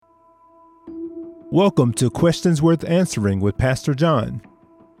Welcome to Questions Worth Answering with Pastor John,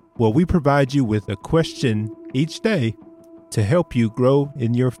 where we provide you with a question each day to help you grow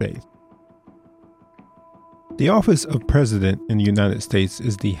in your faith. The office of President in the United States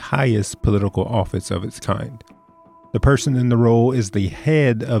is the highest political office of its kind. The person in the role is the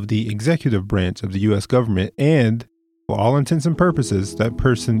head of the executive branch of the U.S. government, and for all intents and purposes, that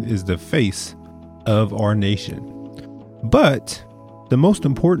person is the face of our nation. But the most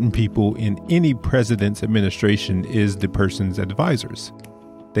important people in any president's administration is the person's advisors.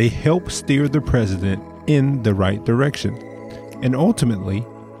 They help steer the president in the right direction, and ultimately,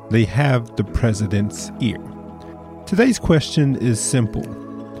 they have the president's ear. Today's question is simple.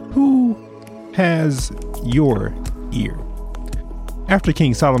 Who has your ear? After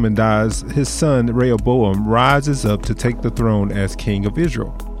King Solomon dies, his son Rehoboam rises up to take the throne as king of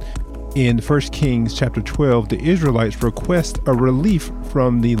Israel. In 1 Kings chapter 12, the Israelites request a relief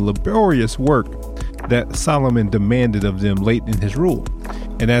from the laborious work that Solomon demanded of them late in his rule.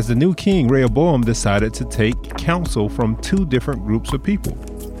 And as the new king, Rehoboam decided to take counsel from two different groups of people.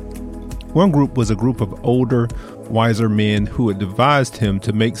 One group was a group of older, wiser men who had advised him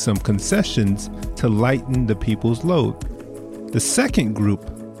to make some concessions to lighten the people's load. The second group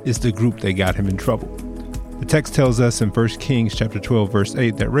is the group that got him in trouble. The text tells us in 1 Kings chapter 12, verse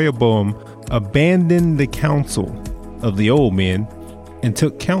 8, that Rehoboam abandoned the counsel of the old men and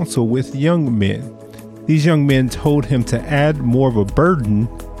took counsel with young men. These young men told him to add more of a burden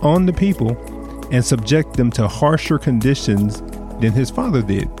on the people and subject them to harsher conditions than his father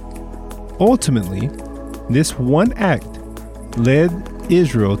did. Ultimately, this one act led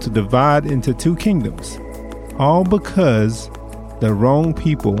Israel to divide into two kingdoms, all because the wrong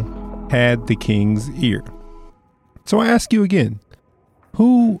people had the king's ear. So I ask you again,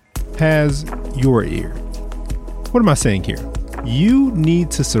 who has your ear? What am I saying here? You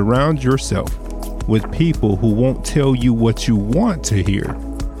need to surround yourself with people who won't tell you what you want to hear,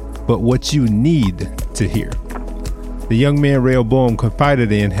 but what you need to hear. The young man Rehoboam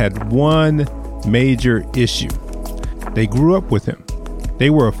confided in had one major issue. They grew up with him. They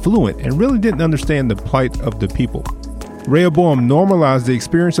were affluent and really didn't understand the plight of the people. Rehoboam normalized the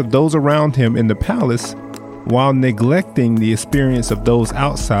experience of those around him in the palace while neglecting the experience of those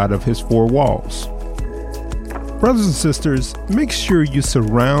outside of his four walls. Brothers and sisters, make sure you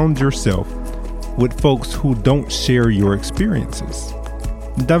surround yourself with folks who don't share your experiences.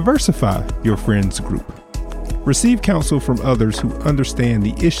 Diversify your friends group. Receive counsel from others who understand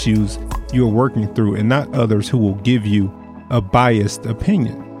the issues you are working through and not others who will give you a biased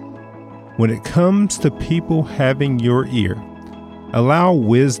opinion. When it comes to people having your ear, allow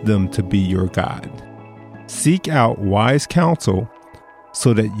wisdom to be your guide. Seek out wise counsel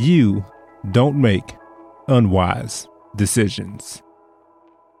so that you don't make unwise decisions.